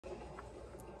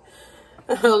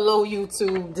Hello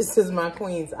YouTube, this is my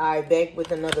queen's eye, back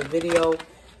with another video,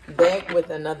 back with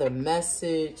another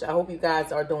message. I hope you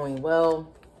guys are doing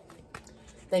well.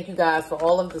 Thank you guys for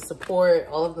all of the support,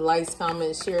 all of the likes,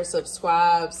 comments, shares,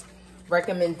 subscribes,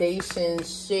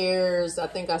 recommendations, shares. I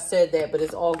think I said that, but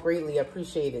it's all greatly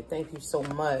appreciated. Thank you so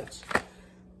much.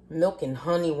 Milk and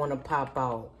honey want to pop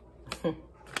out.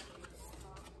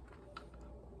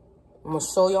 I'm going to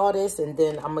show y'all this, and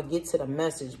then I'm going to get to the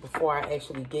message before I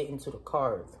actually get into the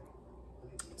cards.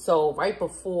 So right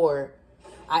before,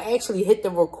 I actually hit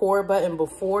the record button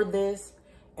before this,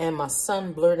 and my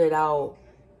son blurted out,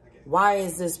 "Why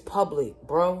is this public,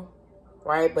 bro?"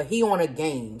 Right? But he on a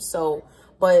game. So,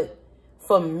 but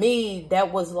for me,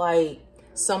 that was like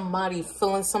somebody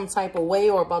feeling some type of way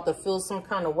or about to feel some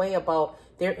kind of way about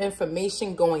their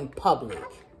information going public.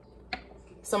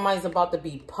 Somebody's about to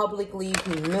be publicly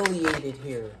humiliated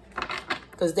here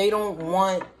because they don't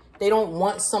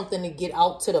want something to get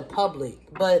out to the public.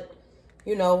 But,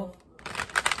 you know,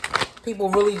 people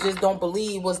really just don't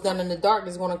believe what's done in the dark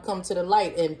is going to come to the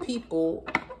light, and people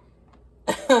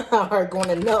are going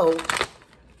to know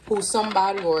who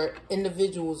somebody or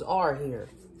individuals are here.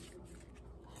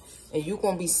 And you're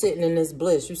going to be sitting in this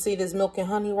bliss. You see this milk and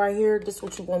honey right here? This is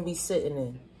what you're going to be sitting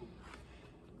in.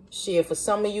 Shit, for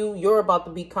some of you, you're about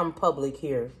to become public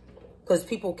here. Because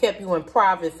people kept you in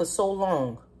private for so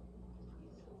long.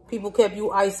 People kept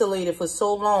you isolated for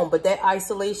so long. But that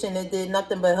isolation, it did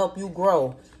nothing but help you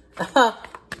grow. It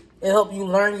helped you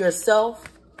learn yourself.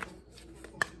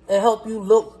 It helped you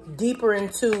look deeper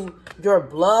into your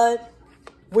blood,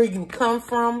 where you come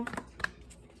from.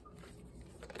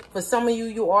 For some of you,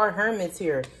 you are hermits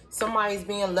here. Somebody's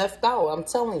being left out, I'm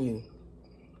telling you.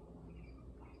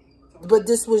 But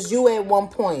this was you at one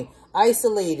point.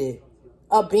 Isolated,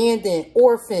 abandoned,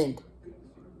 orphaned.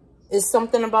 It's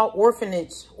something about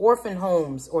orphanage, orphan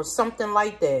homes, or something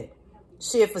like that.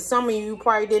 Shit, for some of you, you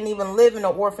probably didn't even live in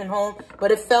an orphan home, but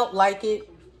it felt like it.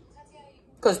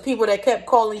 Because people that kept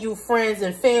calling you friends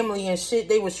and family and shit,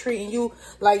 they was treating you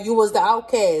like you was the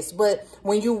outcast. But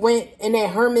when you went in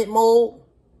that hermit mode,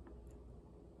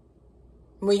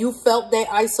 when you felt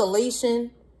that isolation,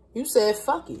 you said,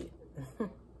 fuck it.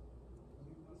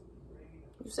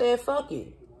 You said, fuck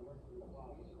it.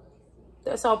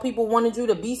 That's how people wanted you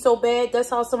to be so bad. That's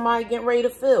how somebody getting ready to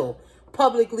feel.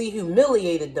 Publicly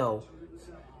humiliated, though.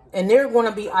 And they're going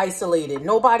to be isolated.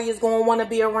 Nobody is going to want to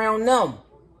be around them.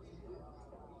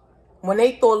 When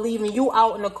they thought leaving you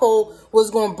out in the cold was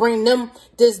going to bring them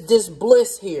this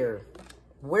bliss here.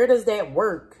 Where does that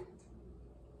work?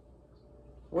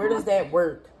 Where does that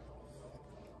work?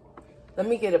 Let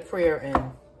me get a prayer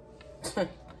in.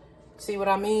 See what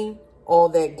I mean? All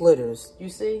that glitters. You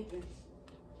see?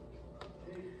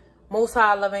 Most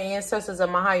high loving ancestors of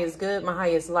my highest good, my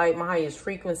highest light, my highest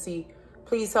frequency.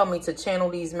 Please help me to channel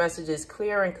these messages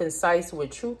clear and concise with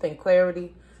truth and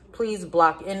clarity. Please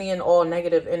block any and all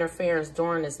negative interference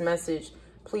during this message.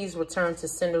 Please return to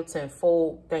sender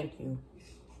tenfold. Thank you.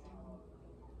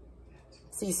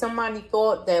 See, somebody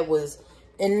thought that was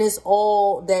in this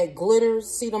all that glitters.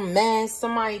 See them masks?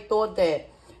 Somebody thought that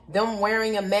them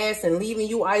wearing a mask and leaving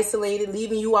you isolated,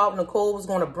 leaving you out in the cold was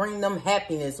going to bring them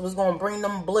happiness. It was going to bring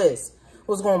them bliss. It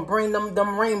was going to bring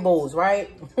them rainbows, right?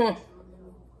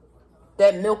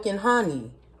 That milk and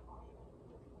honey.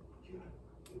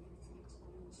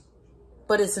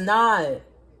 But it's not.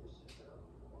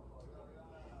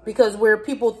 Because where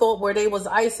people thought where they was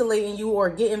isolating you or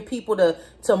getting people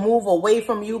to move away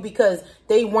from you because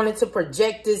they wanted to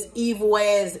project this evil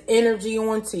ass energy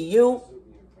onto you.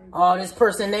 Oh, this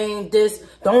person named this.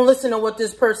 Don't listen to what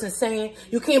this person's saying.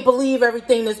 You can't believe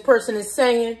everything this person is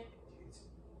saying.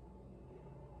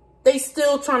 They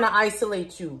still trying to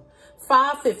isolate you.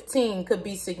 515 could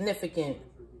be significant.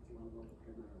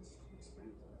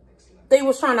 They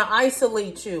was trying to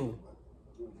isolate you.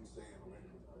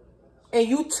 And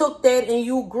you took that and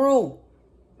you grew.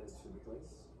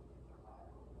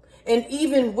 And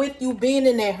even with you being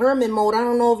in that hermit mode, I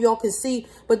don't know if y'all can see,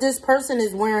 but this person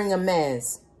is wearing a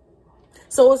mask.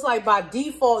 So it's like by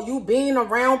default, you being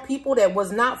around people that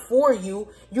was not for you,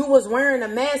 you was wearing a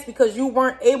mask because you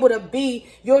weren't able to be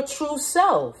your true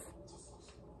self.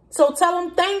 So tell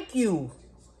them thank you.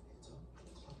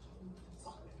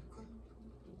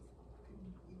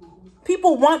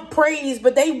 People want praise,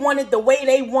 but they want it the way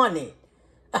they want it.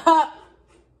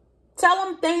 Tell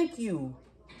them thank you.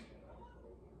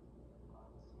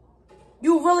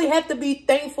 You really have to be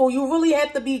thankful. You really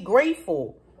have to be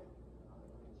grateful.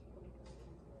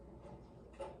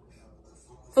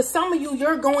 For some of you,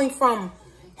 you're going from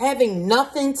having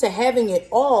nothing to having it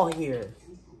all here.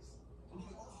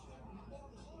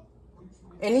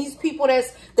 And these people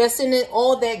that's in it,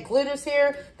 all that glitters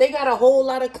here, they got a whole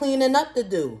lot of cleaning up to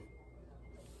do.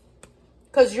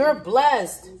 Because you're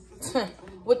blessed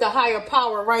with the higher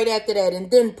power right after that, and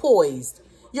then poised.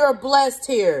 You're blessed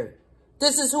here.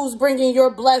 This is who's bringing your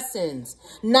blessings,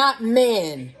 not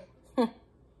man.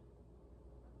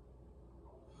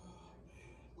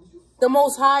 The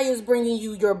Most High is bringing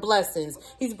you your blessings.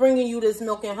 He's bringing you this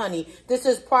milk and honey. This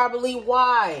is probably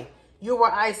why you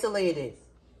were isolated.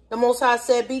 The Most High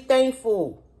said, be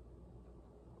thankful.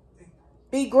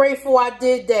 Be grateful I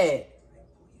did that.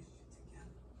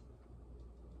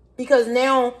 Because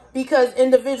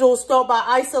individuals start by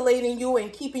isolating you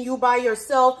and keeping you by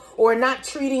yourself or not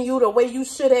treating you the way you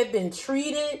should have been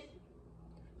treated,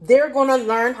 they're going to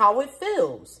learn how it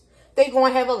feels. They're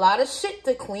going to have a lot of shit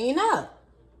to clean up.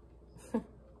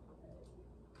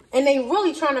 And they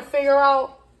really trying to figure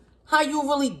out how you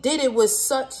really did it with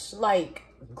such, like,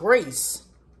 grace.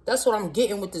 That's what I'm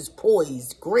getting with this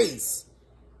poised grace.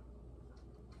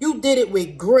 You did it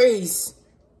with grace.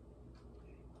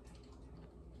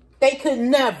 They could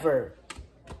never.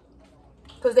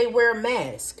 Because they wear a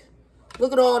mask.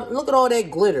 Look at all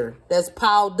that glitter that's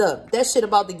piled up. That shit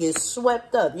about to get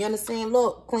swept up. You understand?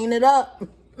 Look, clean it up.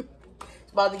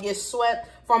 It's about to get swept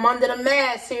from under the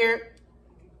mask here.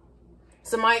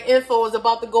 So my info is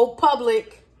about to go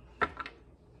public.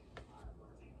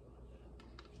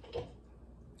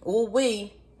 Ooh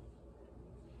wee.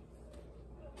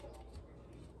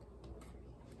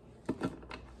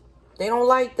 They don't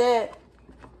like that.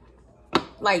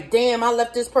 Like, damn, I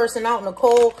left this person out in the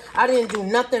cold. I didn't do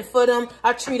nothing for them.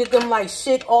 I treated them like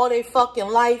shit all their fucking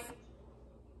life.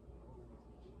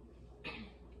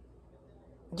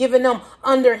 Giving them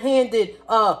underhanded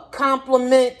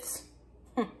compliments.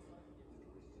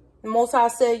 The Most High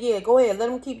said, yeah, go ahead. Let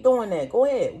them keep doing that. Go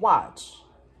ahead. Watch.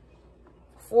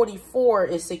 44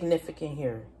 is significant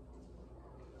here.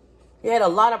 You had a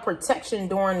lot of protection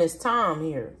during this time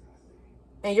here.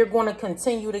 And you're going to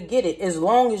continue to get it as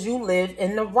long as you live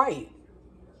in the right.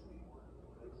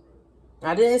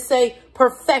 I didn't say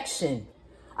perfection.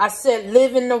 I said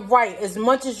live in the right as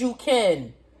much as you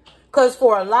can. Because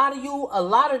for a lot of you, a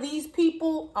lot of these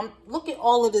people, look at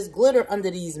all of this glitter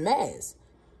under these masks.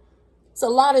 It's a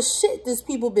lot of shit these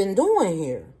people been doing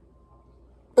here.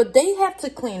 But they have to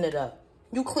clean it up.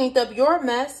 You cleaned up your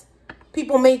mess.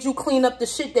 People made you clean up the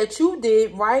shit that you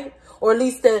did, right? Or at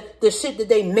least the shit that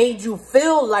they made you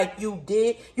feel like you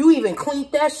did. You even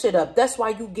cleaned that shit up. That's why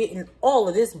you getting all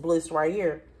of this bliss right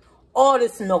here. All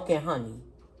this milk and honey.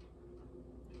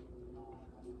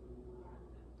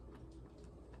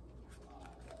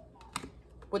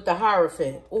 With the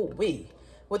Hierophant. Oh,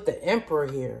 with the Emperor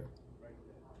here.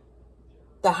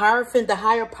 The Hierophant, the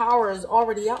higher power is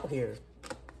already out here.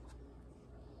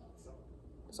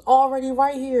 It's already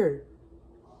right here.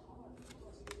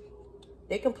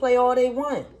 They can play all they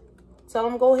want. Tell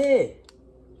them go ahead.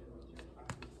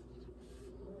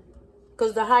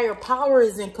 Because the higher power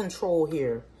is in control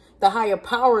here. The higher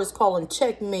power is calling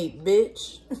checkmate,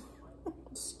 bitch.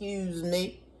 Excuse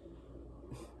me.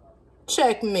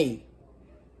 Checkmate.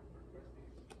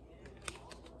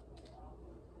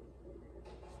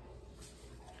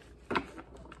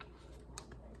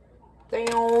 They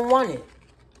don't want it.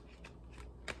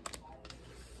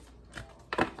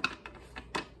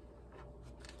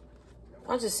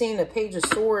 I just seen the Page of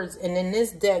Swords. And in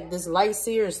this deck, this Light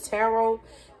Seer's Tarot,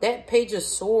 that Page of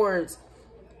Swords,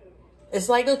 it's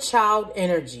like a child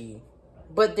energy.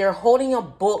 But they're holding a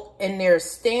book and they're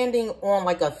standing on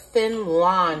like a thin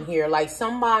line here. Like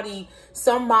somebody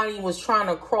was trying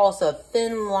to cross a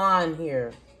thin line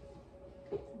here.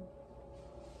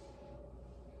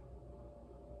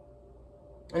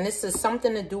 And this is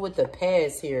something to do with the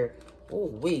past here.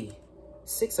 Ooh-wee.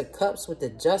 6 of Cups with the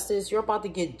Justice. You're about to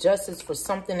get justice for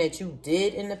something that you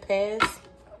did in the past.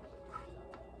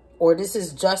 Or this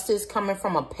is justice coming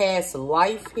from a past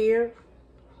life here.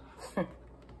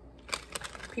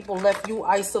 People left you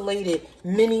isolated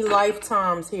many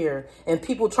lifetimes here. And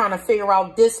people trying to figure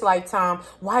out this lifetime.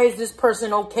 Why is this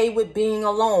person okay with being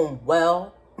alone?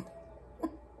 Well,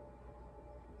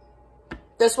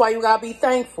 that's why you gotta be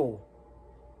thankful.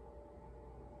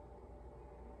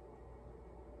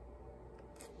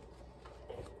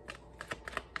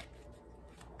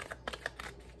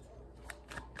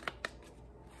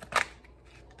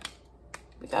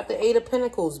 We got the 8 of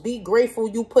Pentacles. Be grateful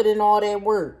you put in all that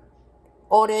work.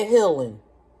 All that healing.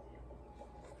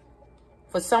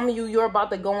 For some of you, you're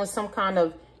about to go in some kind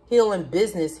of healing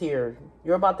business here.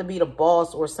 You're about to be the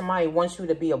boss, or somebody wants you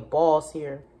to be a boss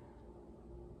here.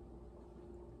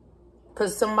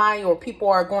 Because somebody or people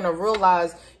are going to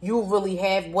realize you really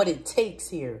have what it takes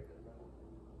here.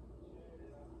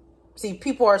 See,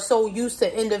 people are so used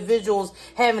to individuals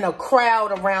having a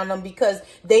crowd around them because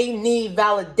they need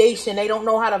validation. They don't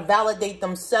know how to validate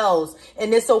themselves.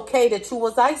 And it's okay that you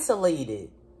was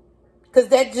isolated. Because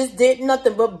that just did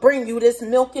nothing but bring you this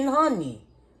milk and honey.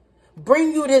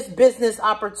 Bring you this business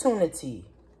opportunity.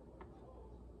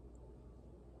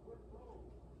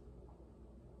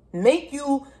 Make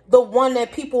you the one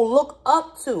that people look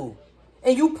up to.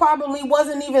 And you probably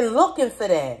wasn't even looking for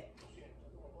that.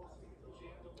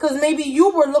 Because maybe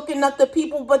you were looking up to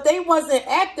people, but they wasn't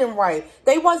acting right.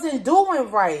 They wasn't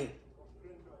doing right.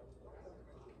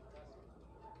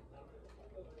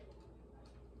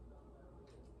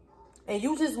 And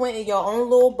you just went in your own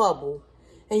little bubble.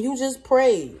 And you just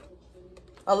prayed.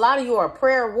 A lot of you are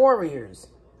prayer warriors.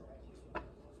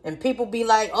 And people be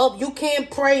like, oh, you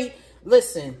can't pray.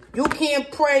 Listen, you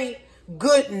can't pray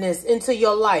goodness into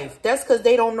your life. That's because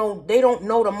they don't know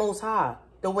the Most High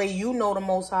the way you know the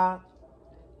Most High.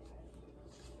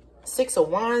 6 of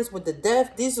Wands with the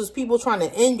Death. These was people trying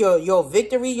to end your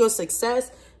victory, your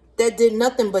success. That did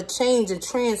nothing but change and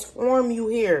transform you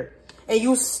here. And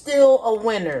you still a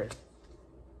winner.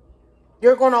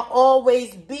 You're going to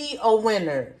always be a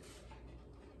winner.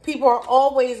 People are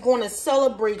always going to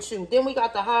celebrate you. Then we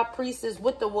got the High Priestess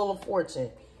with the Wheel of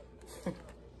Fortune.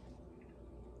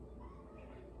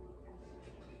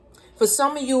 For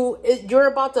some of you, you're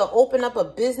about to open up a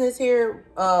business here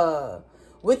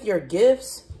with your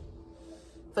gifts.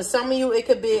 For some of you, it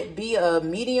could be a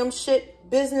mediumship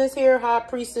business here. High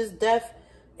Priestess, Death,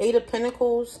 8 of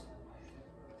Pentacles.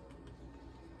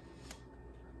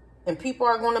 And people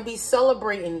are going to be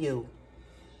celebrating you.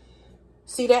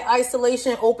 See, that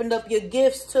isolation opened up your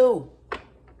gifts too.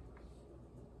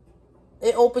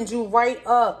 It opened you right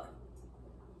up.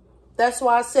 That's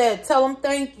why I said, tell them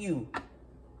thank you.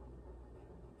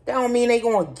 That don't mean they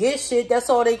going to get shit. That's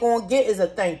all they going to get is a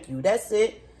thank you. That's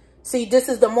it. See, this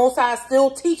is the Most High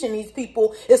still teaching these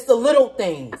people. It's the little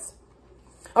things.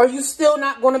 Are you still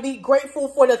not going to be grateful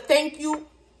for the thank you?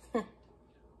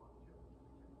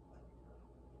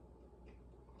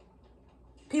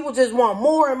 People just want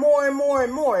more and more and more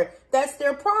and more. That's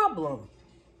their problem.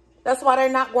 That's why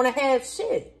they're not going to have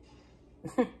shit.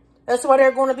 That's why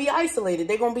they're going to be isolated.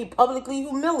 They're going to be publicly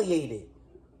humiliated.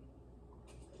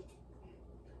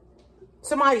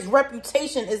 Somebody's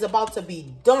reputation is about to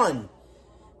be done.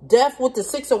 Death with the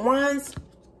 6 of Wands.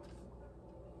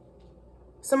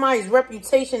 Somebody's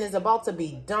reputation is about to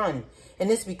be done. And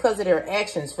it's because of their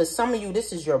actions. For some of you,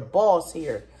 this is your boss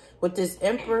here. With this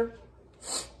Emperor.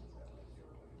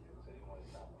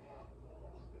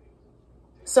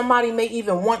 Somebody may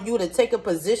even want you to take a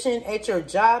position at your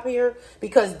job here.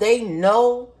 Because they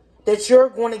know that you're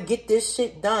going to get this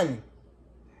shit done.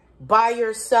 By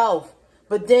yourself.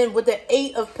 But then with the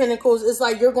 8 of Pentacles, it's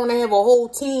like you're going to have a whole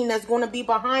team that's going to be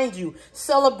behind you,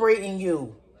 celebrating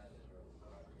you.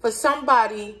 For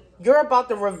somebody, you're about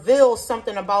to reveal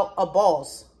something about a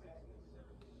boss.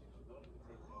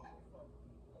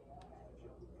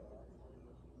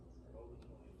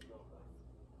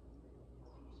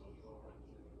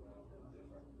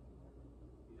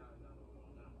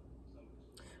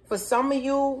 For some of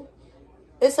you,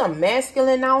 it's a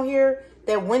masculine out here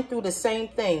that went through the same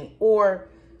thing. Or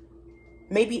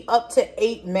maybe up to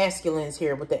 8 masculines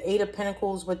here with the 8 of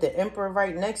Pentacles with the Emperor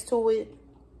right next to it.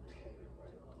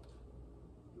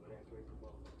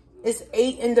 It's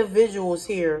 8 individuals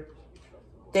here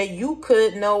that you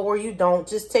could know or you don't.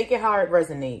 Just take it how it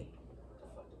resonates.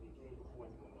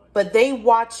 But they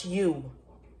watch you.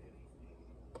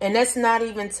 And that's not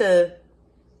even to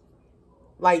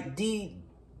like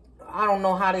I don't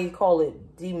know how they call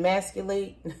it,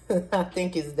 demasculate. I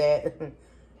think it's that.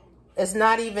 It's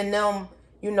not even them,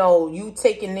 you know, you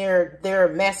taking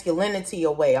their masculinity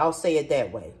away. I'll say it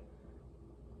that way.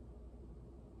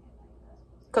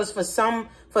 Because for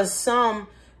some,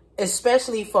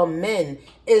 especially for men,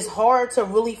 it's hard to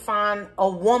really find a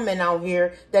woman out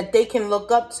here that they can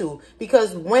look up to.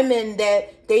 Because women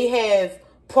that they have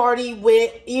partied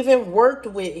with, even worked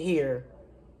with here,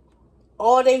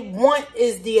 all they want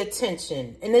is the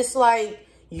attention. And it's like,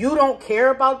 you don't care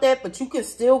about that, but you can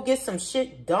still get some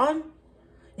shit done.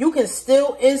 You can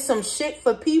still end some shit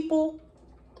for people,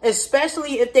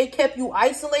 especially if they kept you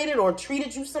isolated or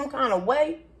treated you some kind of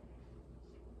way.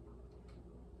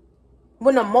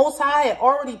 When the Most High had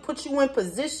already put you in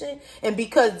position, and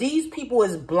because these people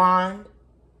is blind,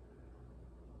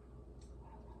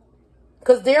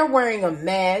 because they're wearing a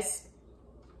mask,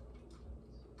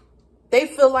 they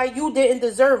feel like you didn't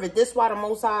deserve it. That's why the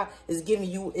Most High is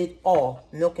giving you it all.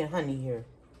 Milk and honey here.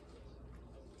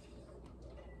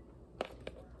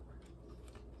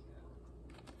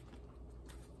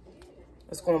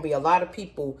 It's going to be a lot of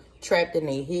people trapped in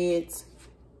their heads.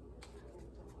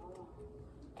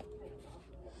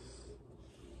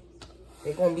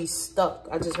 They're going to be stuck.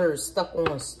 I just heard stuck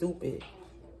on stupid.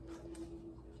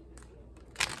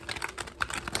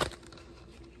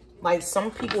 Like, some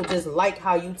people just like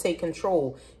how you take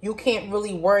control. You can't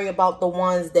really worry about the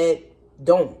ones that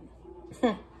don't.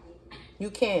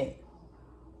 You can't.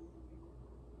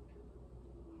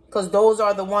 Because those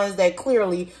are the ones that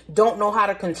clearly don't know how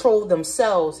to control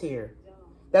themselves here.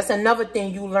 That's another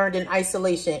thing you learned in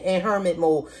isolation, in hermit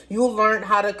mode. You learned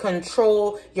how to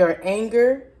control your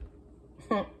anger.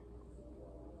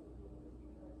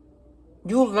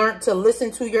 You learned to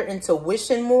listen to your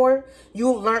intuition more.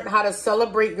 You learned how to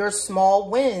celebrate your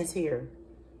small wins here.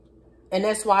 And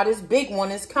that's why this big one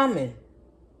is coming.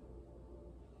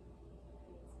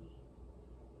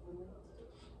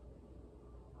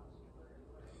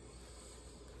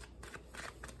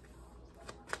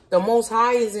 The Most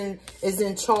High is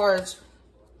in charge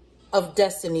of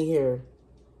destiny here,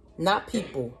 not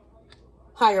people.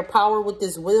 Higher power with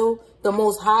this will, the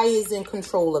Most High is in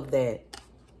control of that.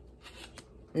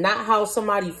 Not how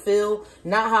somebody feel,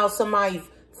 not how somebody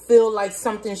feel like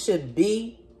something should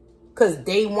be because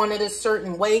they want it a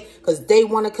certain way, because they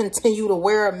want to continue to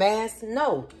wear a mask.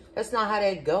 No, that's not how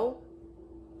that go.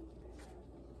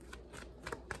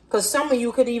 Because some of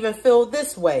you could even feel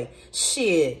this way.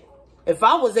 Shit, if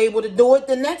I was able to do it,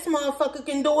 the next motherfucker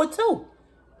can do it too.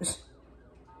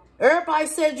 Everybody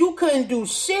said you couldn't do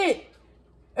shit.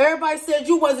 Everybody said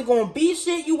you wasn't going to be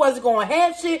shit. You wasn't going to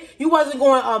have shit. You wasn't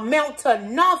going to amount to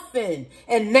nothing.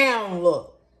 And now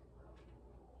look.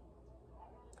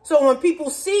 So when people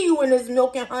see you in this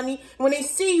milk and honey, when they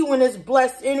see you in this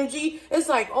blessed energy, it's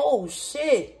like, oh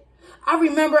shit. I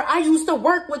remember I used to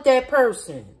work with that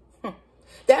person.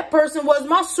 That person was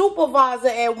my supervisor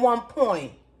at one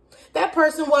point. That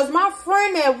person was my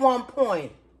friend at one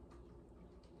point.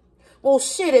 Well,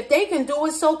 shit, if they can do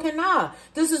it, so can I.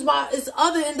 This is why it's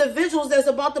other individuals that's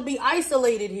about to be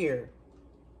isolated here.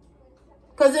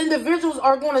 Because individuals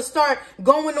are going to start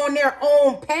going on their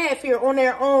own path here, on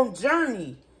their own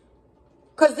journey.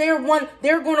 Because they're going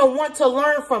to want to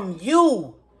learn from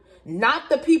you, not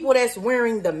the people that's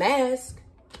wearing the mask.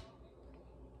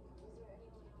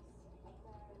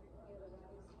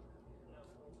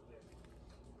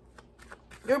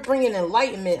 You're bringing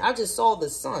enlightenment. I just saw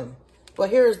the sun. But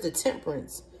here's the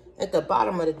temperance at the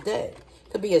bottom of the deck.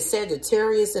 Could be a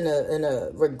Sagittarius in a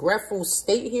regretful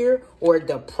state here, or a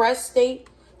depressed state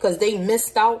because they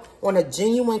missed out on a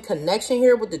genuine connection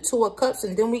here with the Two of Cups.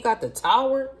 And then we got the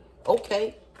Tower.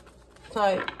 Okay.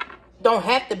 Like, don't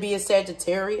have to be a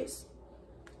Sagittarius,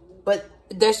 but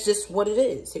that's just what it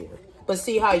is here. But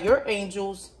see how your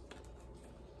angels,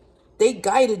 they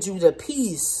guided you to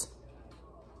peace.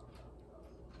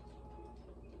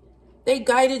 They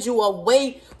guided you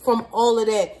away from all of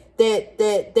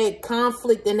that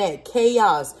conflict and that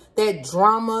chaos, that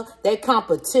drama, that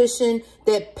competition,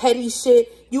 that petty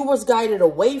shit. You was guided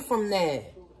away from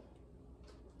that.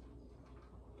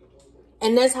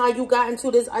 And that's how you got into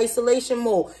this isolation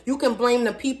mode. You can blame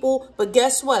the people, but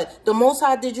guess what? The Most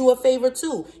High did you a favor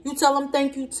too. You tell them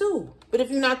thank you too. But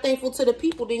if you're not thankful to the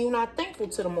people, then you're not thankful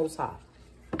to the Most High.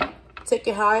 Take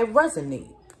it how it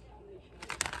resonates.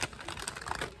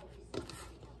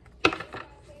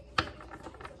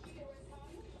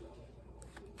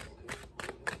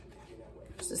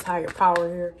 This higher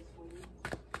power here.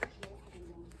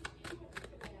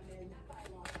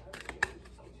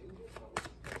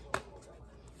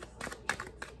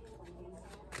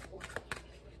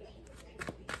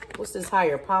 What's this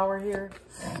higher power here?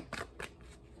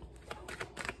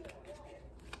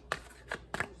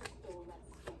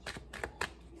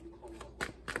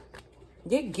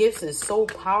 Your gifts is so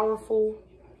powerful.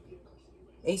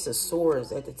 Ace of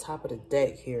Swords at the top of the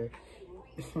deck here.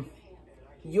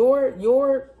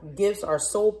 Your gifts are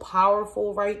so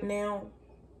powerful right now.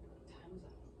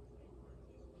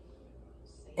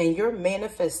 And your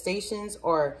manifestations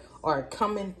are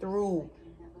coming through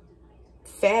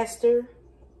faster.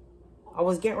 I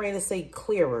was getting ready to say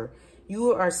clearer.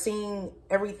 You are seeing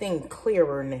everything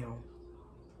clearer now.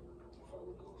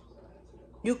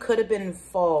 You could have been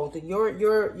fogged.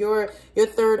 Your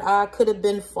third eye could have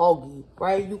been foggy,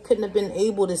 right? You couldn't have been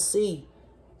able to see.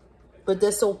 But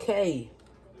that's okay.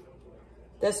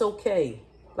 That's okay.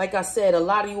 Like I said, a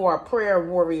lot of you are prayer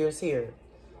warriors here.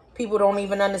 People don't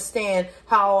even understand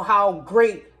how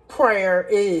great prayer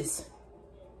is.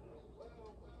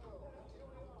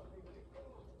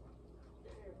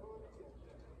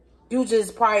 You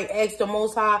just probably asked the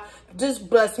Most High, just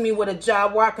bless me with a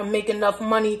job where I can make enough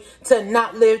money to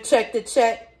not live check to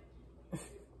check.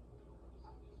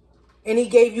 And he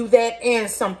gave you that and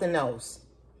something else.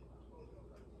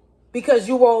 Because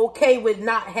you were okay with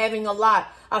not having a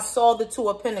lot. I saw the Two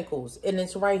of Pentacles, and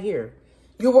it's right here.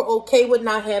 You were okay with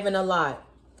not having a lot.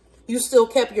 You still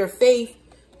kept your faith.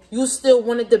 You still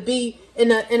wanted to be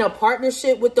in a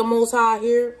partnership with the Most High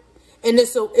here. And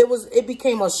it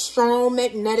became a strong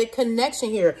magnetic connection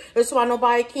here. That's why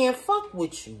nobody can fuck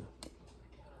with you.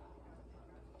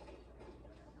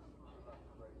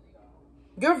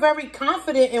 You're very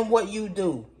confident in what you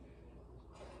do.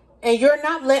 And you're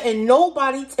not letting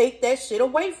nobody take that shit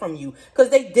away from you. Because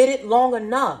they did it long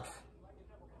enough.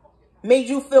 Made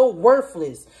you feel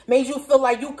worthless. Made you feel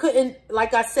like you couldn't,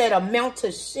 like I said, amount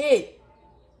to shit.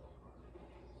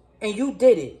 And you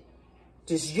did it.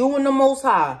 Just you and the Most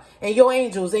High. And your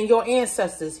angels and your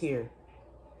ancestors here.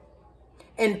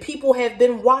 And people have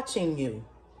been watching you.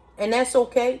 And that's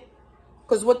okay.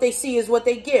 Because what they see is what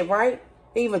they get, right?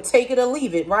 They either take it or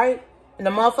leave it, right? And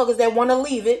the motherfuckers that want to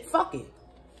leave it, fuck it.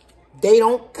 They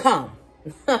don't come.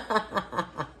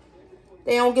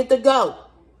 They don't get to go.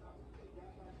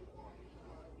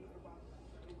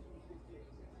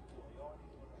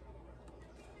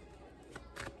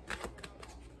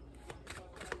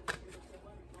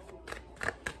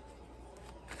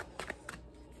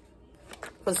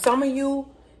 For some of you,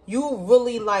 you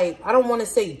really like, I don't want to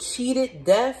say cheated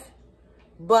death,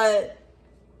 but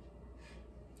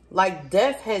like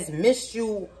death has missed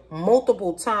you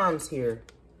multiple times here.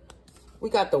 We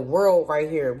got the World right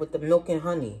here with the milk and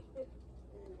honey.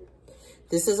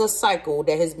 This is a cycle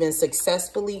that has been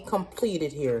successfully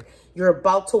completed here. You're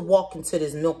about to walk into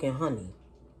this milk and honey.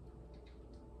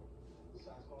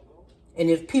 And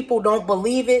if people don't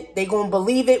believe it, they're going to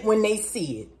believe it when they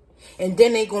see it. And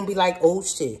then they're going to be like, oh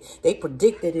shit, they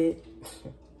predicted it.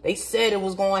 They said it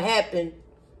was going to happen.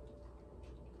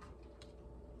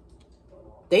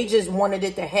 They just wanted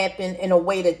it to happen in a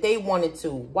way that they wanted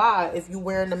to. Why if you're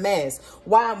wearing a mask?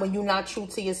 Why when you're not true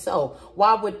to yourself?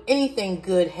 Why would anything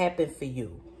good happen for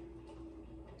you?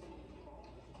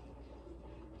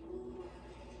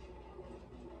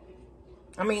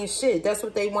 I mean, shit, that's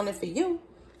what they wanted for you.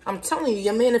 I'm telling you,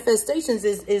 your manifestations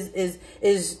is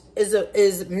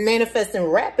manifesting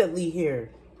rapidly here.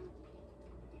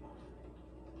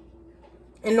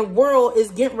 And the world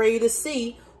is getting ready to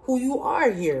see who you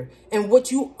are here and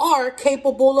what you are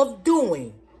capable of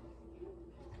doing.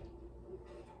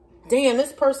 Damn,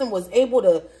 this person was able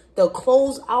to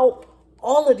close out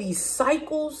all of these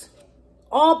cycles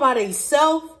all by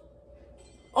themselves.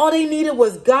 All they needed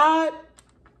was God.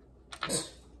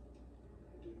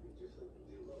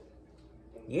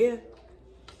 Yeah.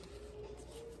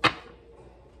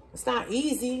 It's not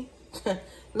easy.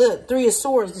 Look, Three of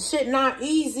Swords. The shit not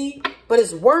easy, but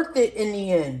it's worth it in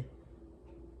the end.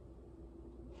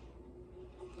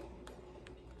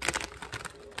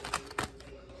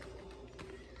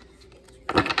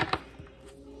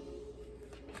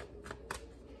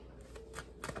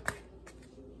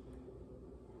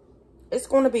 It's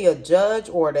going to be a judge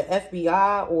or the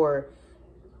FBI or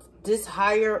this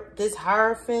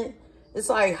hierophant. It's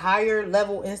like higher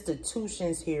level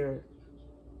institutions here.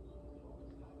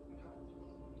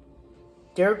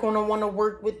 They're going to want to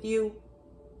work with you.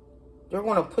 They're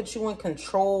going to put you in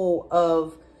control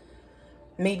of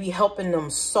maybe helping them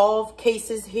solve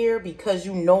cases here because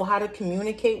you know how to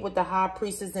communicate with the high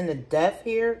priestess and the death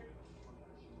here.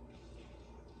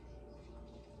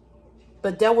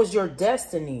 But that was your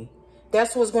destiny.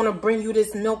 That's what's going to bring you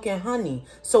this milk and honey.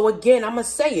 So again, I'm going to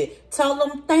say it. Tell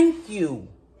them thank you.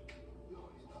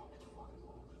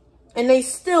 And they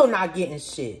still not getting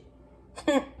shit.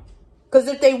 Because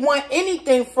if they want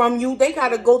anything from you, they got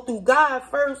to go through God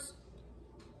first.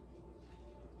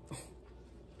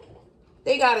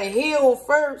 They got to heal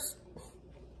first.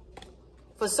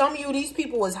 For some of you, these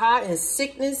people was high in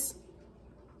sickness.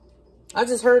 I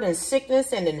just heard in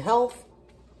sickness and in health.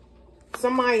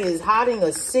 Somebody is hiding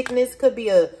a sickness. Could be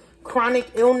a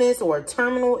chronic illness or a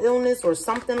terminal illness or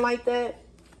something like that.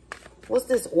 What's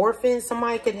this orphan?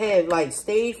 Somebody could have like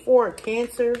stage 4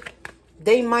 cancer.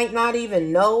 They might not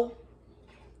even know.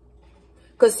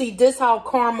 Because see, this how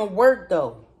karma work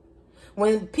though.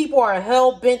 When people are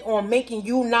hell-bent on making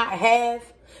you not have,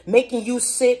 making you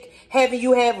sick, having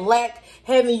you have lack,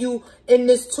 having you in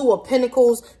this Two of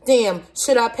Pentacles. Damn,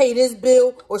 should I pay this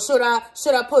bill or should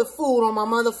I put food on my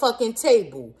motherfucking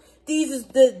table? These is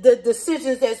the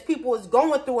decisions that people is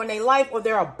going through in their life or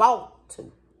they're about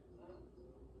to.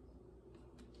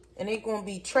 And they're going to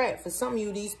be trapped. For some of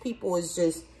you, these people is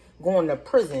just going to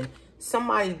prison.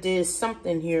 Somebody did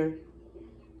something here.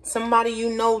 Somebody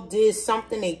you know did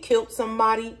something. They killed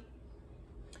somebody.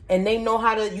 And they know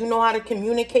how to, you know how to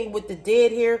communicate with the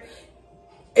dead here.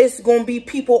 It's going to be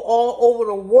people all over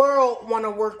the world want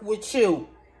to work with you.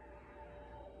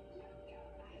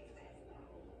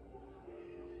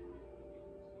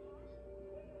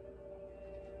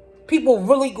 People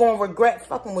really going to regret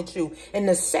fucking with you. And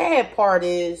the sad part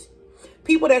is,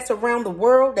 people that's around the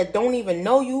world that don't even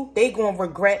know you, they going to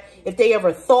regret if they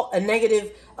ever thought a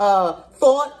negative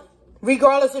thought,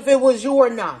 regardless if it was you or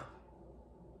not.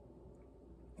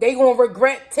 They going to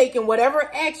regret taking whatever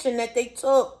action that they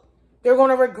took. They're going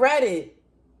to regret it.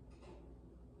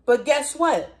 But guess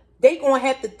what? They going to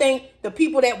have to thank the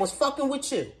people that was fucking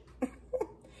with you.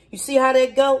 You see how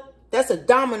that go? That's a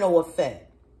domino effect.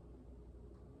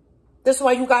 That's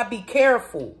why you got to be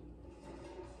careful.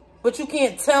 But you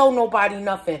can't tell nobody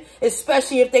nothing,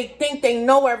 especially if they think they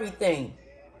know everything.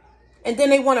 And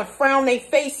then they want to frown their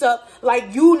face up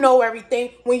like you know everything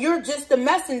when you're just the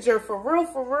messenger, for real,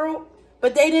 for real.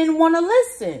 But they didn't want to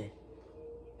listen.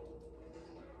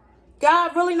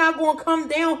 God really not going to come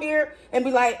down here and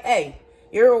be like, hey,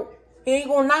 he ain't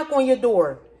going to knock on your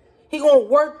door. He going to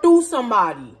work through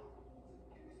somebody.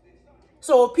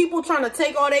 So if people trying to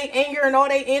take all their anger and all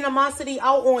their animosity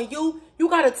out on you, you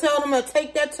got to tell them to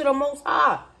take that to the Most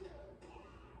High.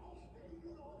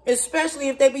 Especially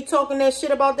if they be talking that shit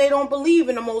about they don't believe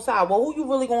in the Most High. Well, who you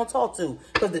really going to talk to?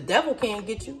 Because the devil can't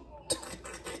get you.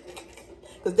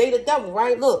 Because they the devil,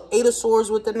 right? Look, 8 of Swords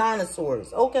with the 9 of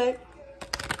Swords. Okay.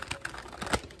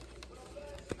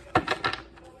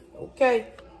 Okay.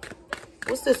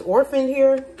 What's this orphan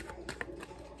here?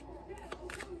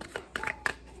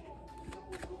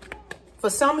 For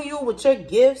some of you with your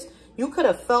gifts, you could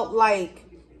have felt like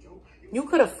you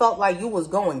was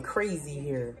going crazy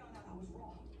here.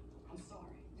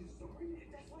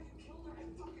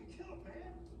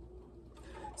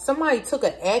 Somebody took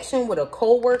an action with a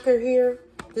co-worker here.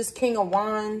 This King of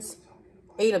Wands,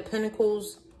 8 of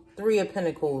Pentacles, 3 of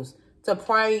Pentacles. To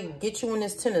probably get you in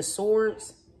this 10 of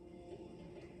Swords.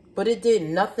 But it did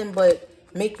nothing but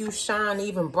make you shine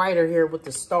even brighter here with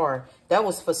the star. That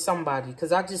was for somebody.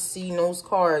 Because I just seen those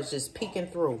cards just peeking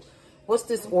through. What's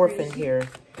this orphan here?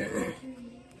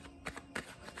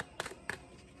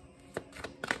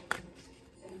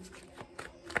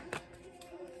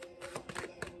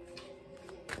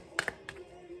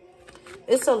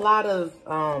 It's a lot of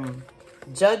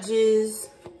judges.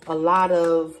 A lot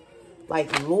of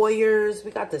like lawyers.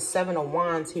 We got the 7 of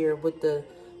Wands here with the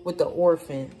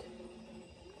orphan.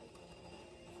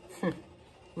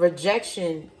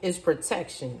 Rejection is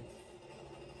protection.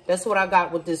 That's what I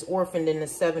got with this orphan in the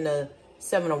 7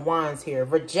 of Wands here.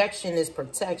 Rejection is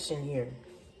protection here.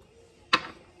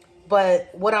 But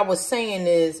what I was saying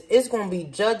is, it's going to be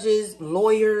judges,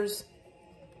 lawyers.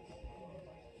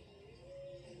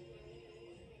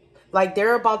 Like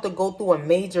they're about to go through a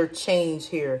major change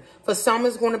here. For some,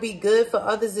 it's going to be good. For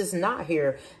others, it's not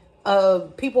here.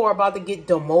 People are about to get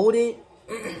demoted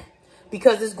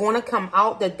because it's going to come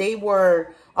out that they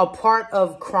were a part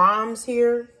of crimes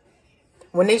here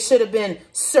when they should have been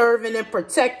serving and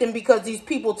protecting, because these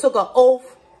people took an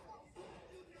oath.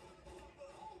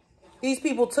 These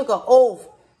people took an oath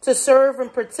to serve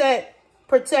and protect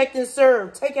and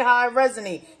serve. Take it how it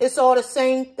resonates. It's all the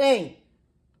same thing.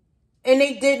 And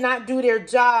they did not do their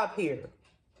job here.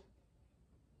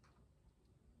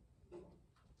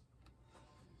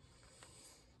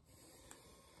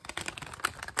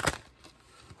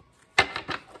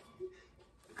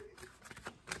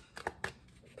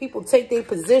 People take their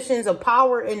positions of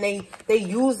power and they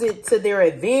use it to their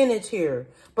advantage here.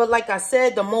 But like I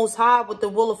said, the Most High with the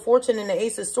Wheel of Fortune and the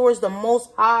Ace of Swords, the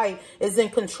Most High is in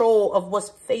control of what's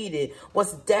fated,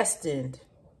 what's destined.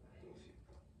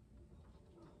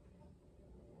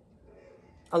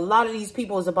 A lot of these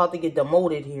people is about to get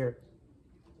demoted here.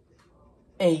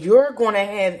 And you're going to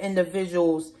have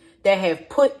individuals that have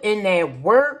put in that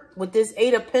work with this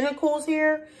 8 of Pentacles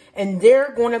here. And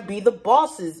they're going to be the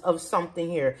bosses of something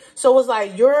here. So it's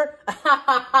like you're,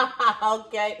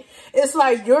 okay. It's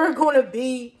like you're going to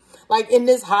be like in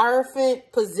this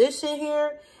Hierophant position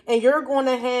here. And you're going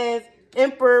to have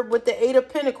Emperor with the 8 of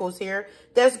Pentacles here.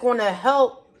 That's going to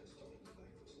help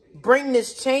bring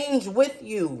this change with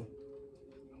you.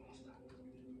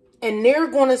 And they're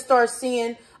going to start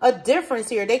seeing a difference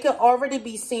here. They could already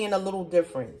be seeing a little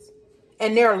difference.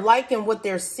 And they're liking what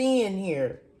they're seeing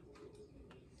here.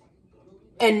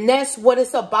 And that's what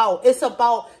it's about. It's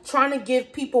about trying to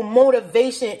give people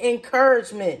motivation,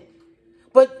 encouragement.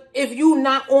 But if you're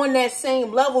not on that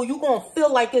same level, you're going to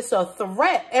feel like it's a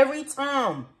threat every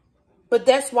time. But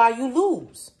that's why you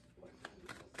lose.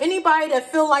 Anybody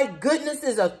that feel like goodness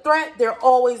is a threat, they're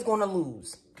always going to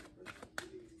lose.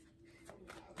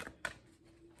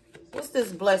 What's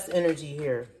this blessed energy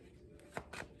here?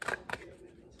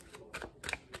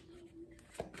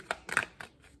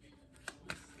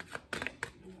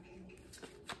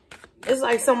 It's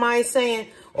like somebody saying,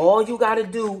 all you got to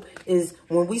do is,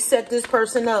 when we set this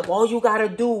person up, all you got to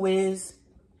do is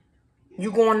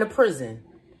you going to prison.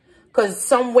 Because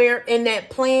somewhere in that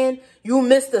plan, you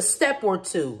missed a step or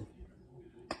two.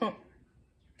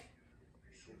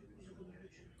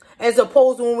 As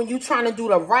opposed to when you're trying to do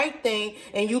the right thing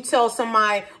and you tell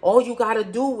somebody, all you got to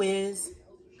do is.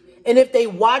 And if they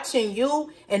watching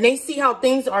you and they see how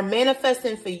things are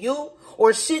manifesting for you,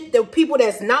 or shit, the people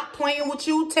that's not playing with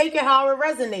you, take it how it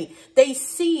resonates. They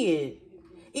see it.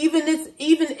 Even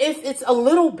if it's a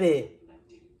little bit.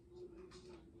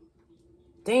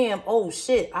 Damn, oh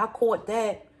shit, I caught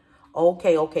that.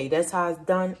 Okay, that's how it's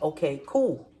done. Okay,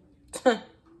 cool.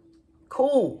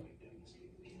 Cool.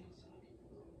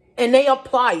 And they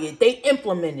apply it. They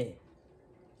implement it.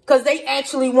 Because they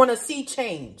actually want to see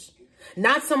change.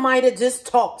 Not somebody that just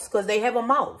talks because they have a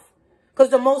mouth. Because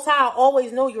the Most High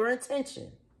always know your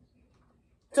intention.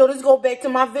 So let's go back to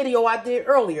my video I did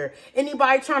earlier.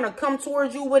 Anybody trying to come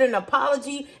towards you with an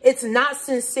apology, it's not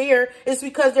sincere. It's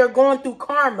because they're going through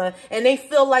karma and they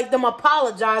feel like them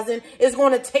apologizing is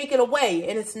going to take it away.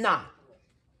 And it's not.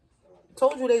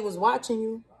 Told you they was watching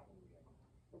you.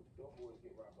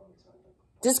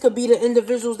 This could be the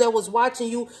individuals that was watching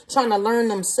you trying to learn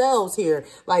themselves here.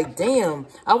 Like, damn,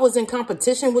 I was in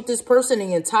competition with this person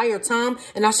the entire time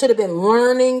and I should have been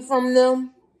learning from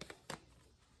them.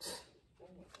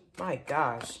 My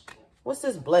gosh. What's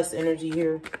this blessed energy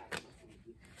here?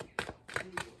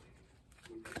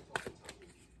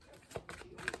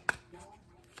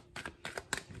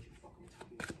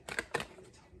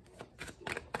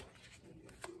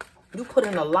 You put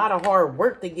in a lot of hard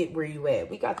work to get where you at.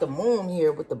 We got the moon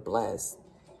here with the blessed.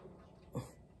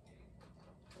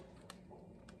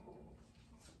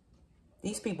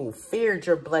 These people feared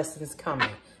your blessings coming.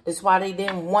 That's why they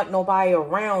didn't want nobody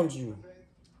around you.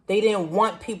 They didn't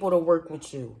want people to work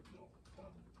with you.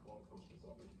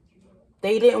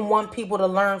 They didn't want people to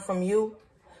learn from you.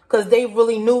 Because they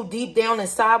really knew deep down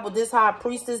inside with this high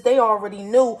priestess, they already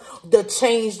knew the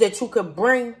change that you could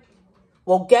bring.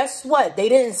 Well, guess what? They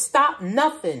didn't stop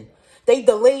nothing. They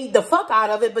delayed the fuck out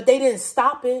of it, but they didn't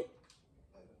stop it.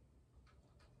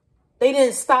 They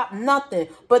didn't stop nothing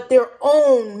but their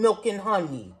own milk and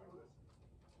honey.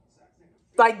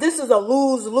 Like, this is a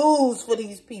lose-lose for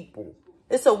these people.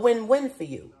 It's a win-win for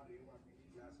you.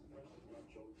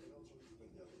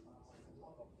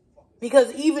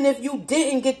 Because even if you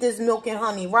didn't get this milk and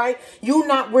honey, right? You're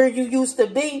not where you used to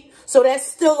be. So that's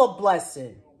still a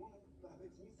blessing.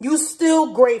 You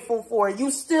still grateful for it. You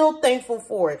still thankful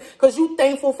for it. Because you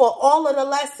thankful for all of the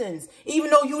lessons. Even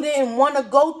though you didn't want to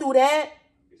go through that.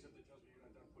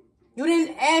 You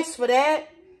didn't ask for that.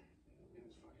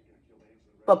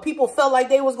 But people felt like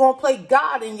they was going to play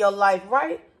God in your life,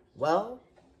 right? Well.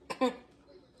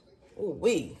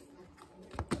 Ooh-wee.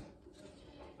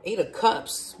 8 of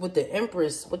Cups with the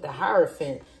Empress, with the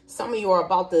Hierophant. Some of you are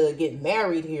about to get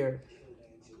married here.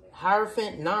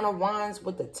 Hierophant, 9 of Wands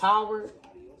with the Tower.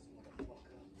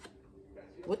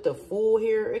 With the Fool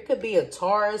here. It could be a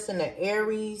Taurus and an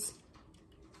Aries.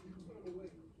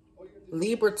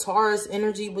 Libra, Taurus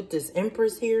energy with this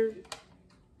Empress here.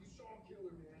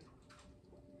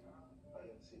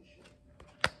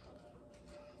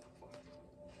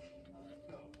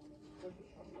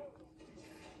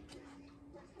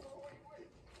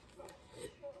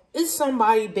 Is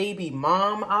somebody baby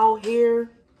mom out here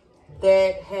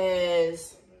that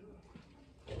has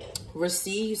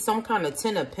received some kind of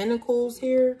 10 of Pentacles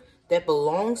here that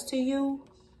belongs to you?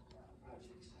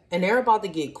 And they're about to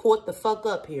get caught the fuck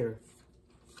up here.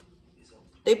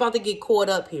 They about to get caught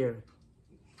up here.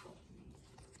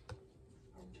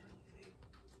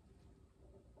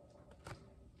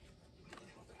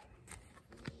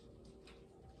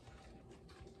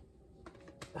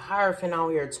 The Hierophant out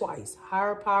here twice.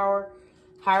 Higher power,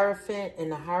 Hierophant,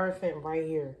 and the Hierophant right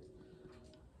here.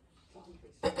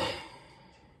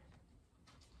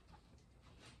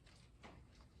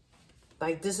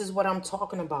 Like, this is what I'm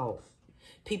talking about.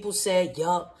 People said,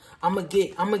 yup, I'm gonna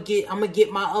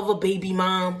get my other baby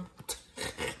mom.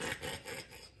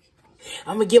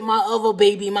 I'm gonna get my other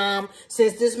baby mom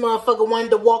since this motherfucker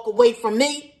wanted to walk away from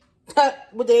me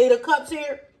with the 8 of Cups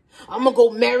here. I'm gonna go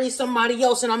marry somebody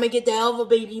else and I'm gonna get the other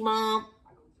baby mom.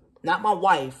 Not my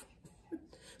wife.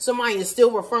 Somebody is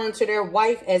still referring to their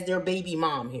wife as their baby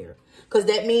mom here. Because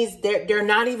that means they're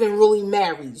not even really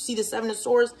married. You see the 7 of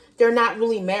Swords? They're not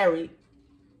really married.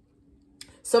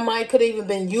 Somebody could have even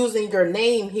been using your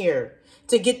name here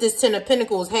to get this 10 of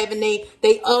Pentacles, having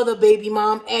they other baby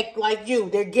mom act like you.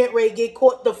 They're getting ready to get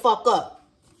caught the fuck up.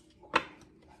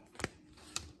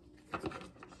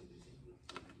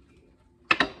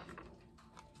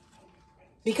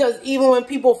 Because even when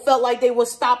people felt like they were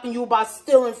stopping you by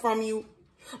stealing from you,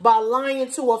 by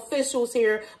lying to officials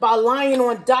here, by lying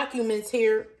on documents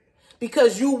here,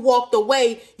 because you walked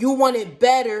away, you wanted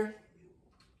better.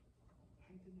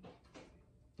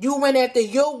 You went after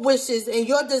your wishes and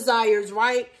your desires,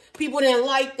 right? People didn't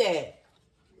like that.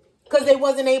 Because they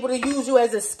wasn't able to use you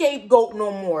as a scapegoat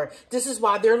no more. This is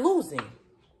why they're losing.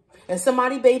 And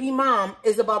somebody baby mom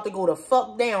is about to go the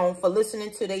fuck down for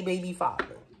listening to their baby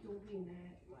father.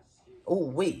 Oh,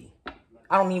 wait.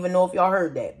 I don't even know if y'all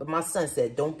heard that. But my son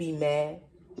said, don't be mad.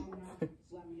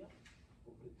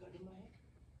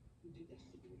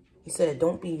 He said,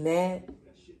 don't be mad.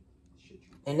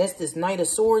 And that's this Knight of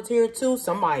Swords here too.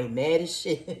 Somebody mad as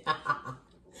shit.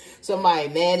 Somebody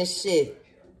mad as shit.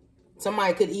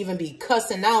 Somebody could even be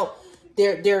cussing out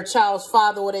their child's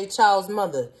father or their child's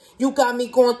mother. You got me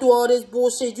going through all this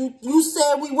bullshit. You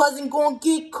said we wasn't going to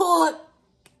get caught.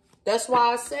 That's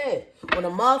why I said, when a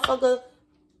motherfucker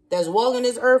that's walking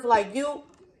this earth like you,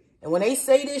 and when they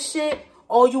say this shit,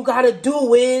 all you got to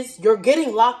do is, you're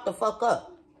getting locked the fuck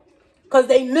up. Because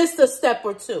they missed a step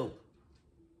or two.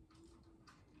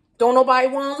 Don't nobody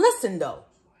want to listen, though.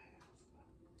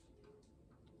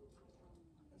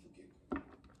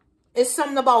 It's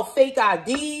something about fake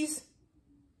IDs.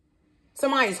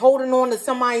 Somebody's holding on to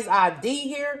somebody's ID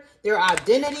here. Their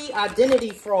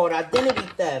identity fraud, identity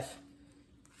theft.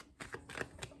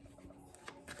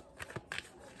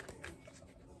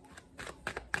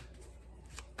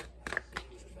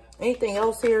 Anything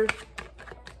else here?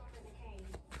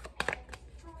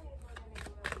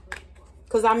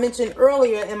 Because I mentioned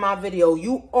earlier in my video,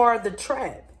 you are the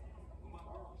trap.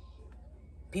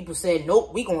 People said,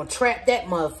 nope, we gonna trap that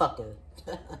motherfucker.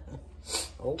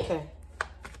 Okay.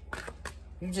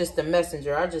 You just a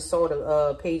messenger. I just saw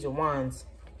the Page of Wands.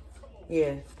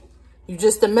 Yeah. You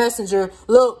just a messenger.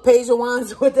 Look, Page of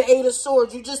Wands with the 8 of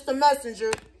Swords. You just a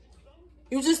messenger.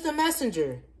 You just a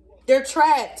messenger. They're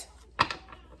trapped.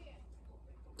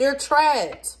 They're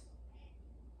trapped.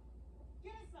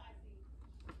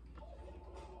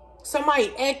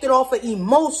 Somebody acted off of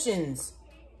emotions.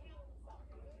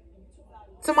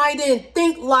 Somebody didn't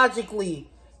think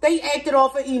logically. They acted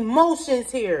off of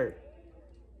emotions here.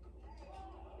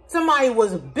 Somebody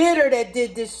was bitter that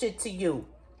did this shit to you.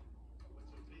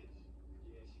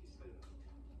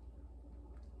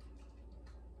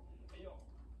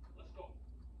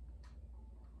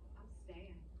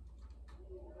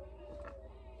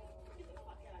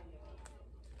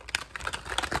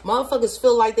 Motherfuckers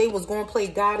feel like they was going to play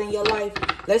God in your life.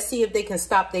 Let's see if they can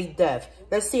stop their death.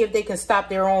 Let's see if they can stop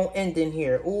their own ending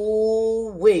here.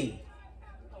 Ooh, wee.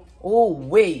 Ooh,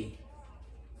 wee.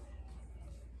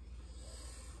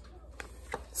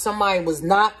 Somebody was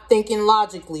not thinking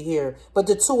logically here. But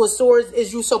the 2 of Swords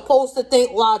is you supposed to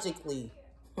think logically.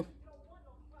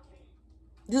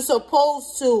 You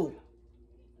supposed to.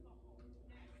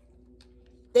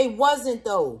 They wasn't,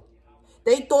 though.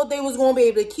 They thought they was going to be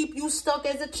able to keep you stuck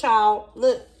as a child.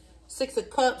 Look, 6 of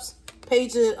Cups,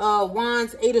 Page of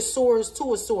Wands, 8 of Swords,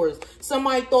 2 of Swords.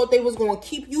 Somebody thought they was going to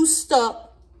keep you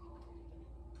stuck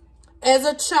as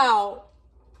a child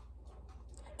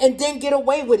and then get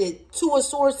away with it. 2 of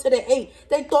Swords to the 8.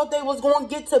 They thought they was going to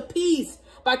get to peace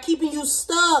by keeping you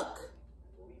stuck.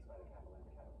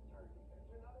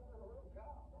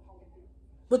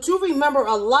 But you remember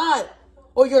a lot,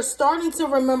 or you're starting to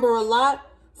remember a lot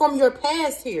from your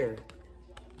past here.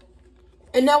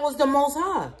 And that was the Most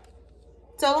High.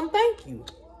 Tell them thank you.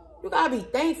 You got to be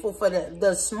thankful for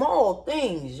the small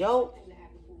things, yo.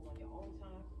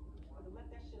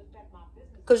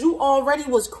 Because you already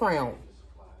was crowned.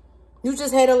 You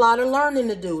just had a lot of learning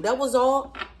to do. That was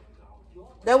all.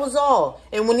 That was all.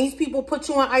 And when these people put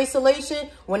you in isolation,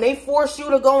 when they force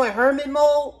you to go in hermit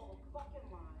mode,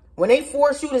 when they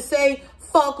force you to say,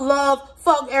 fuck love,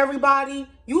 fuck everybody,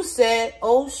 you said,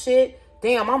 oh shit,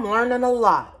 damn, I'm learning a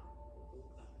lot.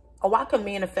 Oh, I can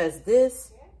manifest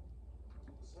this.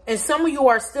 And some of you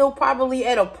are still probably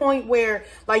at a point where,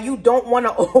 like, you don't want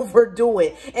to overdo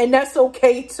it. And that's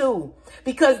okay, too.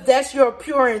 Because that's your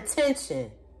pure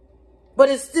intention. But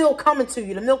it's still coming to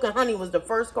you. The milk and honey was the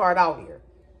first card out here.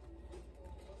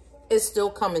 It's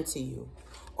still coming to you.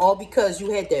 All because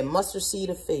you had that mustard seed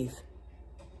of faith.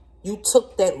 You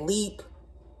took that leap.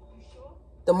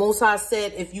 The Most High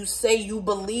said, if you say you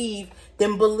believe,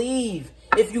 then believe.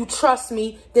 If you trust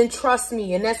me, then trust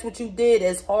me. And that's what you did,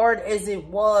 as hard as it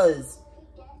was.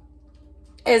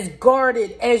 As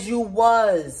guarded as you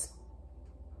was.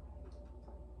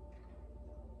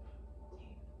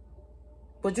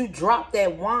 But you dropped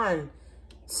that wand.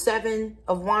 7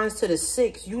 of Wands to the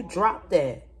 6. You dropped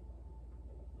that.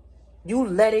 You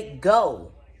let it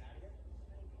go.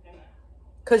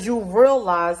 Because you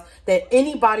realized that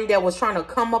anybody that was trying to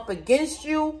come up against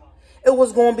you, it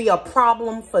was going to be a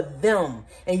problem for them.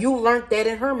 And you learned that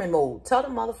in hermit mode. Tell the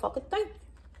motherfucker, thank you.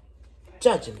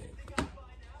 Judgment.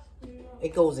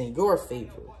 It goes in your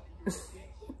favor.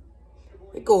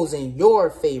 It goes in your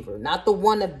favor. Not the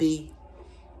wannabe.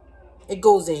 It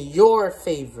goes in your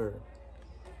favor.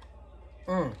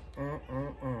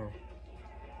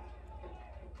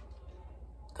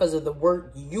 Because of the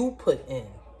work you put in.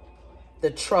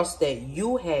 The trust that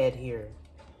you had here.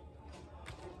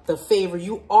 The favor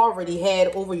you already had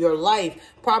over your life.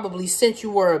 Probably since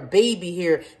you were a baby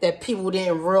here. That people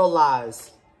didn't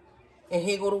realize. And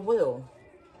here go the will.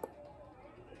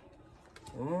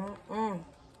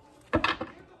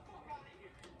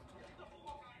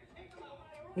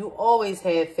 You always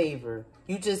had favor.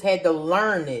 You just had to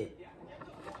learn it.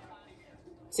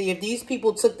 See, if these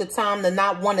people took the time to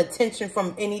not want attention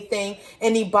from anything,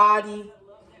 anybody,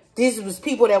 these was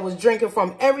people that was drinking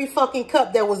from every fucking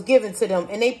cup that was given to them,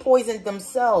 and they poisoned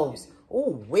themselves.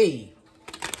 Ooh, wait.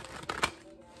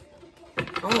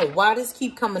 I don't know why this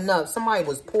keep coming up. Somebody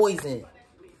was poisoned.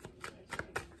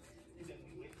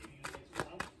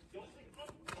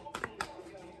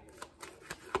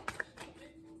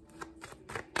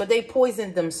 But they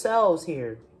poisoned themselves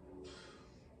here.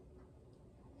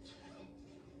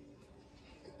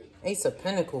 Ace of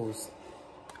Pentacles.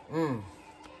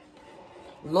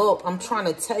 Look, I'm trying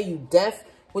to tell you, death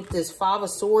with this Five of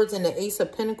Swords and the Ace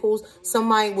of Pentacles.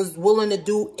 Somebody was willing to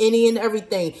do any and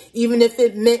everything. Even if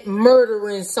it meant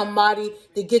murdering somebody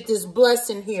to get this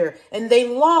blessing here. And they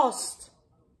lost.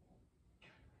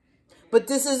 But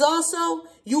this is also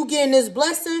you getting this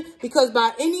blessing because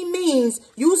by any means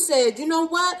you said, you know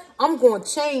what? I'm going to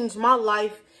change my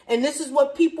life. And this is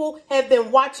what people have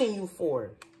been watching you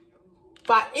for.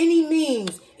 By any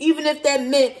means, even if that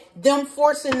meant them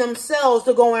forcing themselves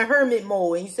to go in hermit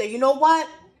mode. And you say, you know what?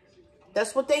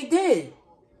 That's what they did.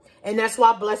 And that's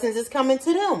why blessings is coming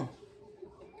to them.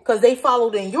 Because they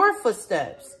followed in your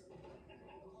footsteps.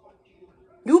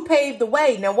 You paved the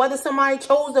way. Now, whether somebody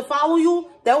chose to follow you,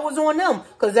 that was on them.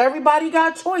 Because everybody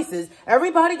got choices.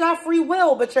 Everybody got free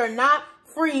will, but you're not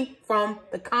free from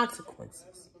the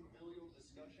consequences.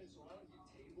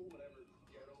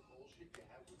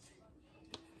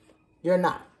 You're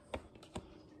not.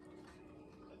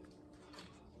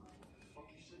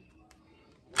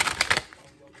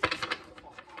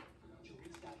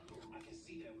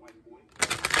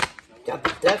 Got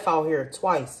the death out here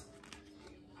twice.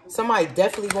 Somebody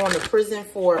definitely going to prison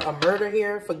for a murder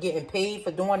here, for getting paid for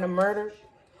doing the murder.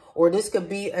 Or this could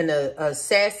be an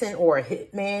assassin or a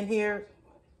hitman here.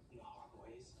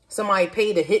 Somebody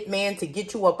paid a hitman to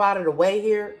get you up out of the way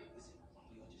here.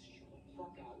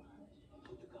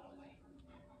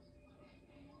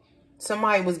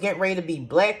 Somebody was getting ready to be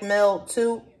blackmailed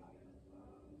too.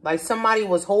 Like somebody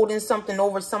was holding something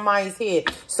over somebody's head.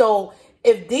 So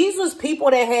if these was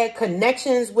people that had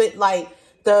connections with like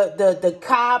the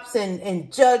cops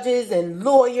and judges and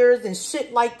lawyers and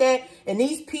shit like that, and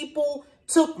these people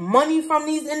took money from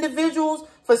these individuals,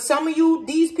 for some of you,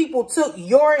 these people took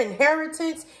your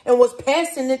inheritance and was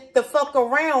passing it the fuck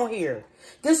around here.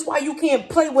 This is why you can't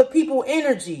play with people's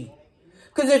energy.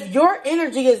 Because if your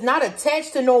energy is not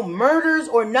attached to no murders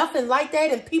or nothing like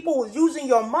that, and people was using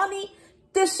your money,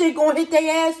 this shit gonna hit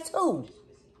their ass too.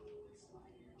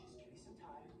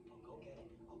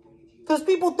 Because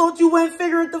people thought you wouldn't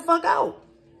figure it the fuck out.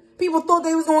 People thought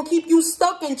they was gonna keep you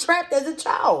stuck and trapped as a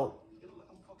child.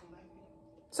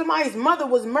 Somebody's mother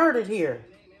was murdered here.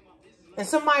 And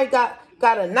somebody got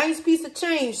a nice piece of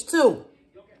change too.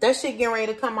 That shit getting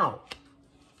ready to come out.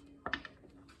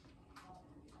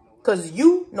 Because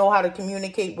you know how to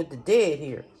communicate with the dead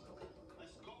here.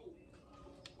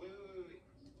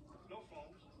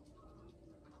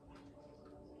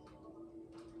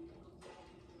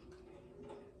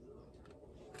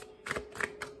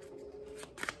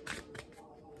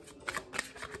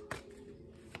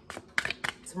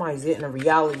 Somebody's getting a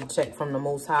reality check from the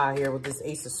Most High here with this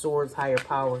Ace of Swords, higher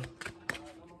power.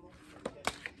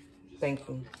 Thank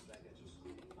you.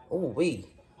 Oh, wait.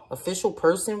 Official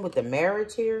person with the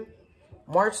marriage here.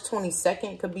 March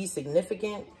 22nd could be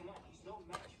significant.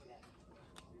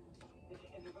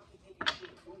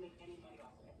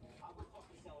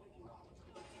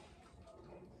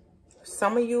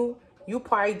 Some of you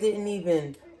probably didn't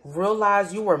even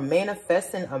realize you were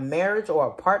manifesting a marriage or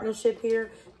a partnership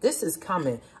here. This is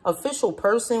coming. Official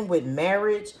person with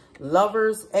marriage,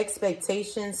 lovers,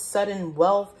 expectations, sudden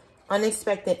wealth,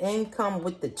 unexpected income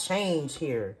with the change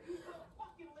here.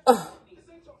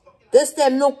 This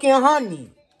that milk and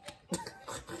honey.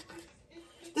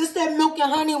 This that milk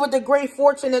and honey with the great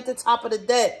fortune at the top of the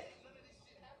deck.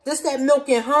 This that milk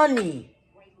and honey.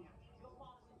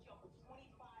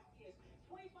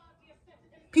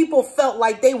 People felt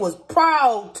like they was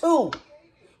proud too.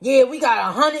 Yeah, we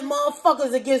got 100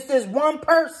 motherfuckers against this one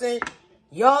person.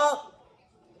 Yup.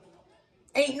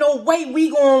 Ain't no way we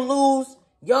gonna lose.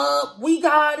 Yup, we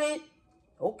got it.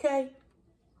 Okay.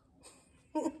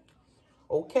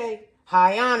 Okay.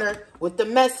 High honor with the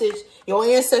message. Your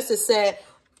ancestors said,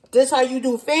 this how you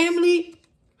do family?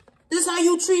 This how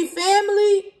you treat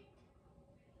family?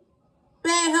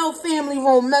 Bad health family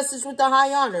room message with the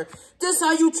high honor. This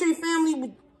how you treat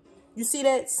family? You see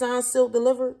that sign still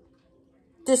delivered?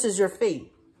 This is your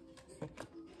fate.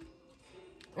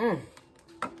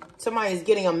 Somebody is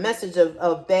getting a message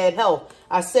of bad health.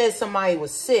 I said somebody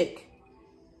was sick.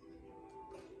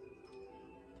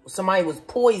 Somebody was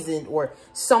poisoned or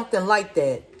something like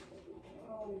that.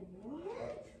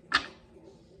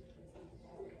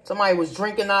 Somebody was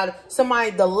drinking out of...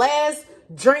 Somebody, the last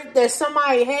drink that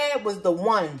somebody had was the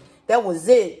one. That was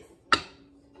it.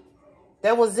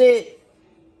 That was it.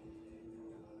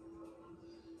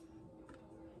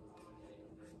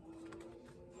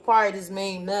 Probably this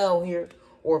main male here.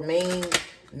 Or the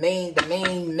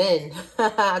main men.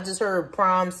 I just heard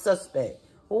prime suspect.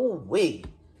 Oh, wait.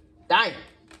 Damn.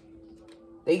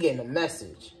 They getting a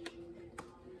message.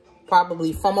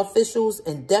 Probably from officials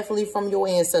and definitely from your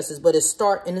ancestors. But it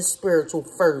start in the spiritual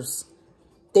first.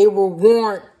 They were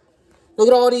warned. Look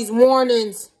at all these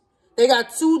warnings. They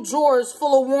got 2 drawers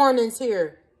full of warnings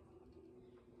here.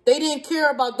 They didn't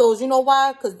care about those. You know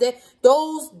why? Because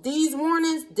these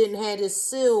warnings didn't have this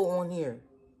seal on here.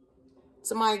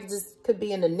 Somebody just could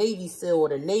be in the Navy SEAL or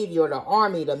the Navy or the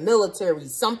Army, the military,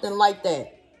 something like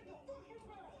that.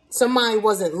 Somebody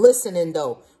wasn't listening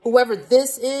though. Whoever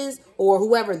this is or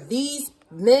whoever these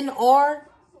men are,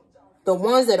 the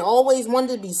ones that always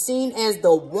wanted to be seen as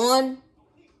the one,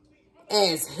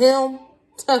 as him,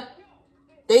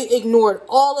 they ignored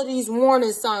all of these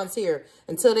warning signs here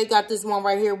until they got this one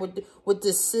right here with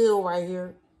this seal right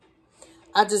here.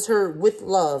 I just heard with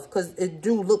love because it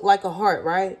do look like a heart,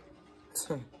 right?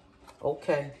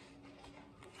 Okay.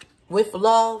 With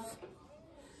love,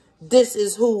 this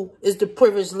is who is the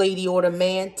privileged lady or the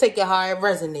man. Take it how it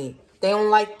resonate. They don't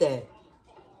like that.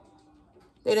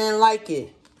 They didn't like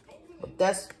it. But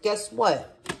guess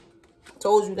what?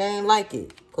 Told you they ain't like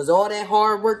it. Because all that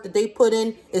hard work that they put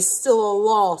in is still a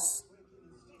loss.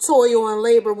 Toil and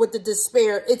labor with the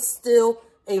despair. It's still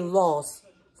a loss.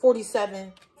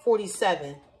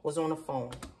 4747 was on the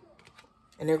phone.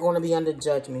 And they're going to be under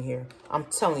judgment here. I'm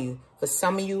telling you, for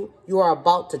some of you, you are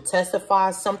about to testify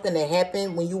something that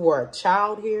happened when you were a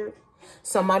child here.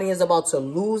 Somebody is about to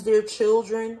lose their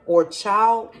children or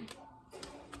child.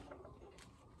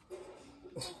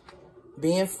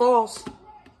 Being false.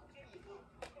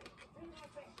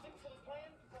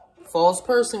 False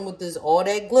person with this, all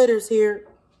that glitters here.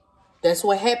 That's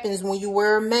what happens when you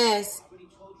wear a mask.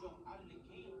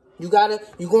 You're going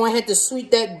to have to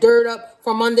sweep that dirt up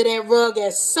from under that rug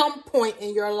at some point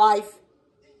in your life.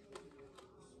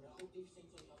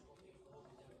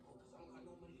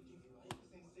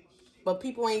 But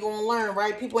people ain't going to learn,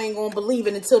 right? People ain't going to believe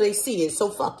it until they see it. So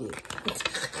fuck it.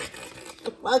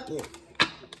 Fuck it.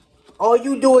 All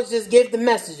you do is just give the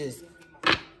messages.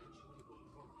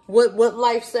 What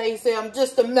life say? Say, I'm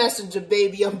just a messenger,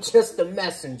 baby. I'm just a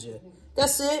messenger.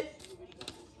 That's it.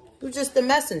 You're just a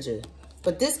messenger.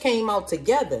 But this came out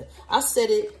together. I said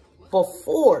it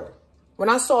before. When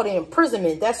I saw the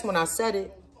imprisonment, that's when I said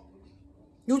it.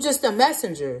 You just a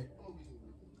messenger.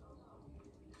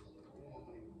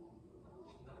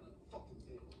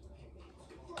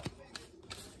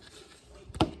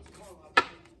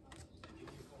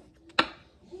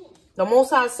 The Most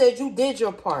High said you did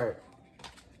your part.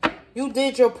 You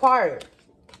did your part.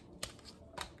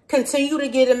 Continue to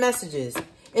get the messages.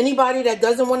 Anybody that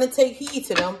doesn't want to take heed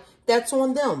to them, that's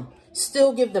on them.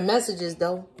 Still give the messages,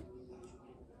 though.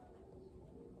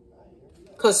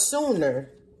 Because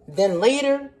sooner than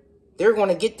later, they're going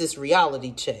to get this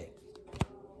reality check.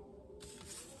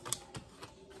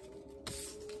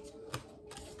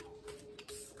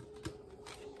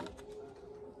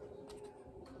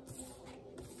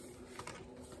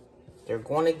 They're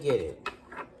going to get it.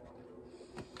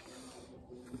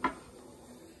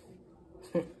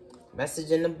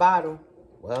 Message in the bottle.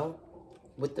 Well,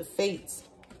 with the fates.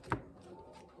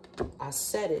 I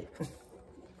said it.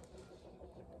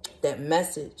 That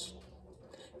message.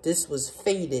 This was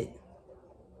fated.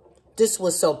 This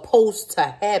was supposed to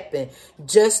happen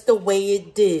just the way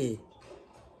it did.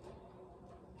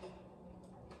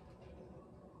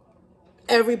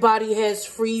 Everybody has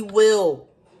free will.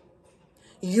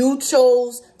 You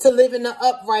chose to live in the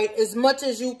upright as much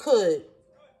as you could.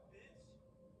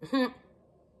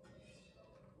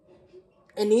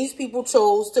 And these people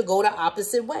chose to go the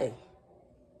opposite way.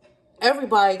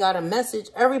 Everybody got a message.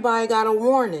 Everybody got a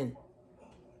warning.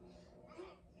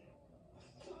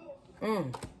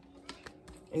 And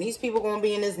these people going to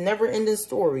be in this never-ending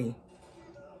story.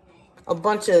 A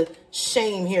bunch of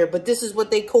shame here. But this is what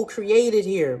they co-created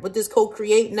here. But this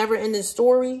co-create never-ending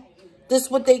story, this is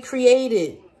what they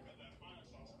created.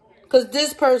 Because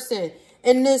this person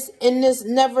in this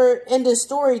never-ending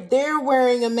story, they're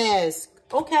wearing a mask.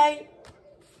 Okay.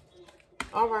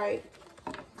 All right.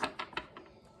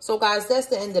 So, guys, that's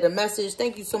the end of the message.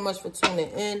 Thank you so much for tuning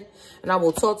in. And I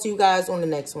will talk to you guys on the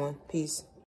next one. Peace.